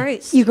have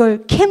Christ.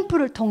 이걸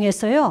캠프를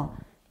통해서요.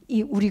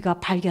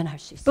 우리가 발견할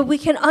수 있어요. But we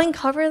can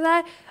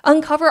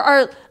uncover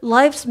our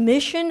life's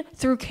mission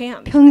through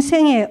camp.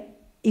 평생의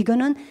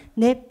이거는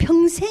내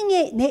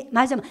평생의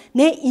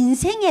내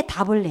인생의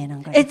답을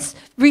내는 거예요. It's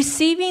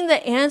receiving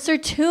the answer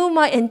to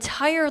my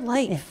entire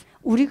life. 예,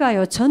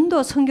 우리가요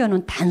전도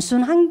선교는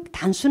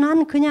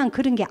단순한 그냥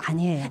그런 게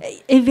아니에요.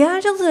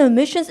 Evangelism and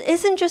missions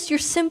isn't just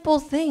your simple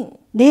thing.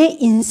 내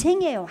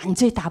인생에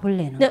완전히 답을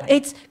내는 No, 거예요.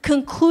 it's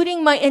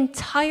concluding my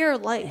entire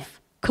life.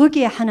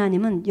 거기에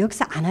하나님은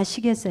역사 안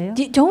하시겠어요?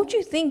 Don't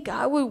you think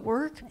God would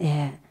work?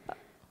 예.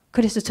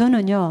 그래서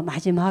저는요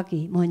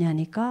마지막이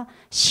뭐냐니까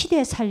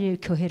시대 살릴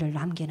교회를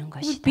남기는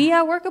것이다. Be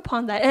at work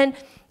upon that. And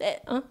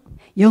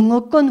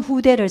영어권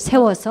후대를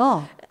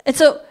세워서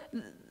so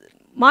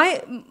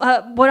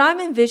what I'm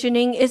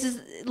envisioning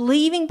is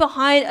leaving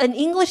behind an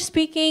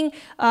English-speaking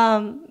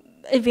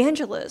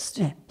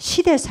evangelist 예,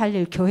 시대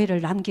살릴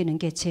교회를 남기는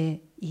게 제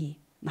이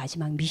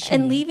마지막 and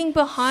미션이에요. leaving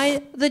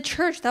behind the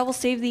church that will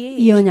save the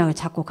이 age. 언약을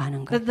잡고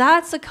가는 거예요.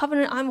 That's the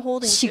covenant I'm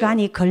holding to.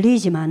 시간이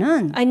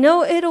걸리지만은 I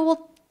know it will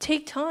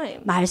take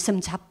time,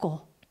 말씀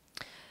잡고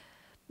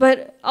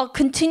but I'll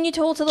continue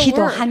to hold to the word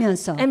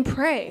기도하면서 and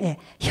pray. 예,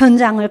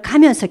 현장을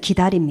가면서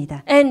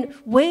기다립니다. And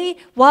wait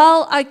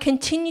while I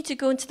continue to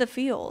go into the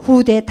field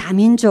후대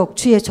다민족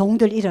주의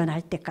종들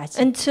일어날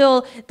때까지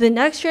until the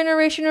next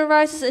generation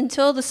arises,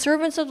 until the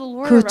servants of the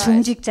Lord 그 arise,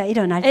 중직자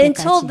일어날 and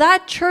until 때까지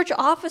that church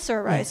officer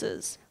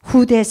arises.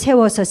 후대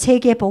세워서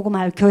세계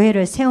복음할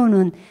교회를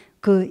세우는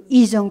그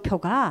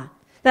이정표가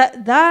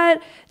That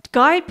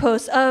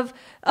guidepost of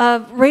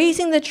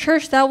raising the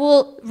church that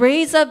will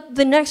raise up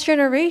the next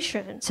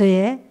generation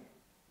저의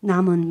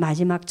남은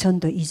마지막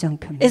전도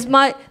이정표입니다. is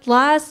my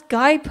last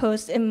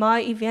guidepost in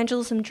my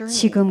evangelism journey.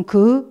 지금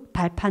그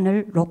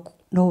발판을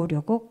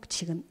놓으려고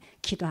지금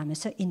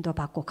기도하면서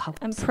인도받고 가고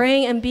I'm 있습니다.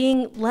 praying and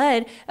being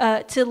led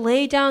to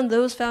lay down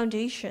those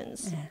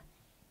foundations.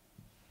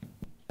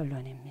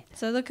 결론입니다.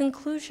 So the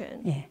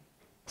conclusion. 예.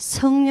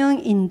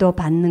 성령 인도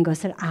받는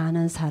것을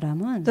아는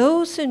사람은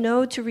Those who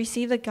know to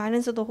receive the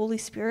guidance of the Holy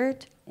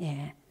Spirit,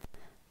 예.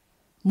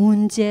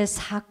 문제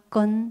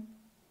사건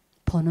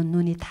보는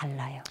눈이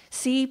달라요.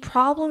 see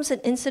problems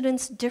and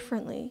incidents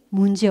differently.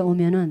 문제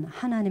오면은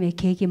하나님의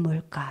계획이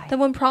뭘까?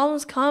 That when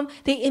problems come,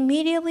 they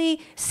immediately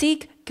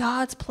seek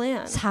God's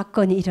plan.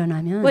 사건이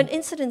일어나면 When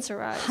incidents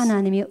arise,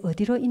 하나님이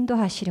어디로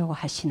인도하시려고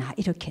하시나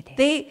이렇게 돼요.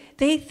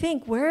 they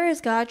think, where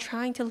is God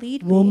trying to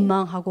lead me?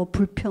 원망하고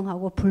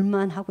불평하고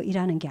불만하고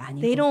이라는 게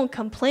They 아니고 don't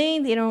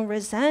complain, they don't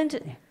resent.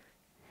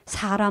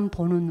 사람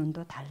보는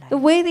눈도 달라요.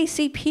 The way they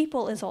see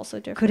people is also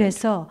different.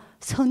 그래서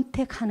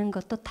선택하는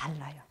것도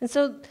달라요. And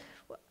so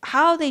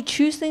how they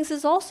choose things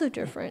is also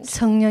different.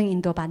 성령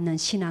인도 받는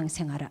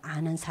신앙생활을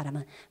아는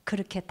사람은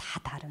그렇게 다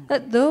다른 거예요.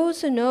 That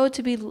those who know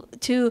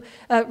to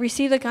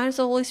receive the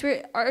guidance of the Holy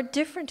Spirit are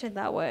different in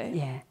that way.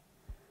 예,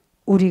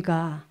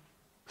 우리가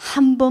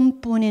한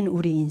번뿐인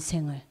우리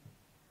인생을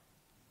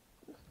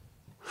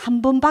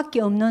한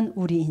번밖에 없는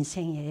우리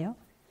인생이에요.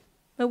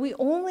 But we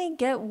only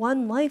get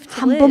one life to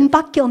한 live.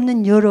 번밖에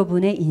없는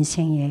여러분의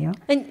인생이에요.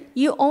 And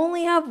you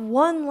only have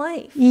one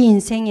life. 이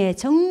인생에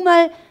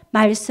정말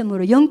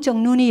말씀으로 영적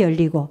눈이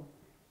열리고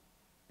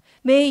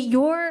May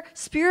your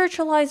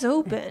spiritual eyes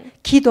open.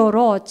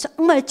 기도로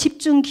정말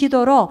집중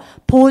기도로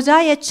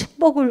보좌의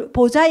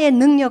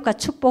능력과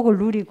축복을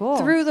누리고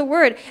Through the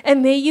word. And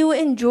may you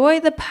enjoy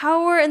the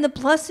power and the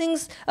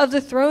blessings of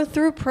the throne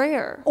through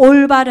prayer.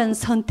 올바른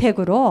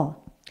선택으로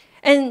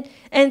And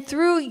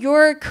through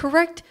your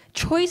correct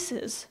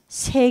choices.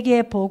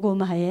 세계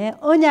복음화의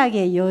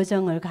언약의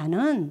여정을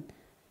가는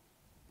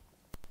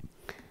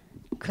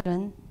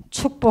그런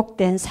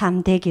축복된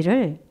삶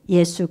되기를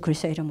예수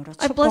그리스도 이름으로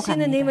I bless you in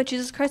the name 축복합니다. of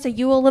Jesus Christ that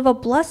you will live a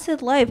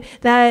blessed life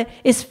that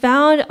is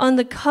found on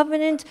the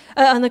covenant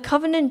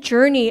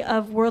journey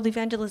of world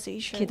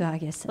evangelization.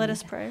 기도하겠습니다. Let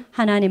us pray.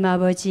 하나님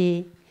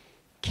아버지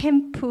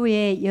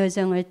캠프의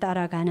여정을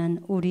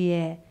따라가는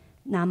우리의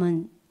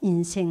남은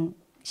인생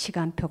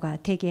시간표가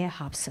되게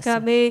하옵소서.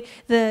 God, may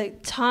the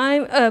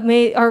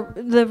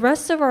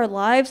rest of our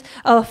lives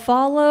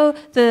follow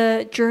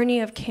the journey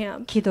of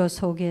camp. 기도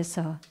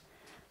속에서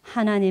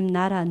하나님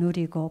나라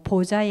누리고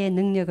보좌의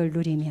능력을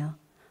누리며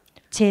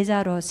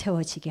제자로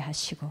세워지게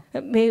하시고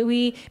May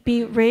we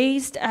be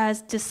raised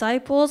as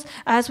disciples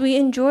as we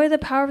enjoy the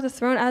power of the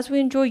throne, as we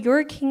enjoy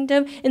your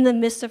kingdom in the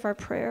midst of our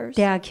prayers.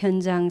 대학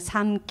현장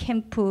 3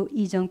 캠프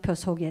이정표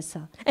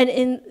속에서 And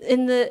in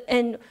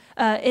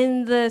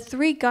the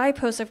 3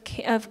 guideposts of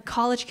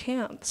college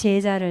camp,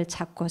 제자를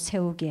찾고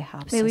세우게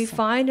may we 하옵소서.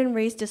 find and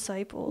raise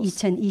disciples.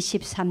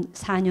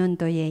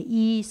 2024년도에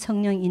이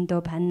성령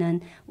인도 받는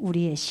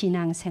우리의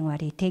신앙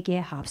생활이 되게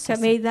God, 하옵소서.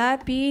 may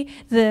that be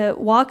the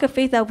walk of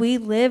faith that we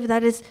live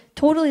that is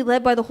totally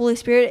led by the Holy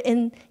Spirit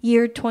in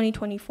year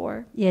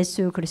 2024.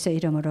 예수 그리스도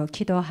이름으로 In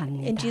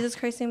기도합니다. Jesus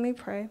Christ's name we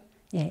pray.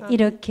 예,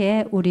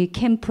 이렇게 우리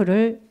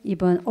캠프를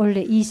이번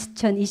올해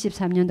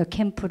 2023년도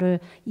캠프를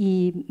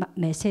이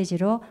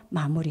메시지로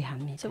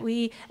마무리합니다. So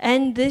we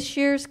end this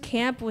year's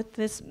camp with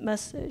this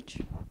message.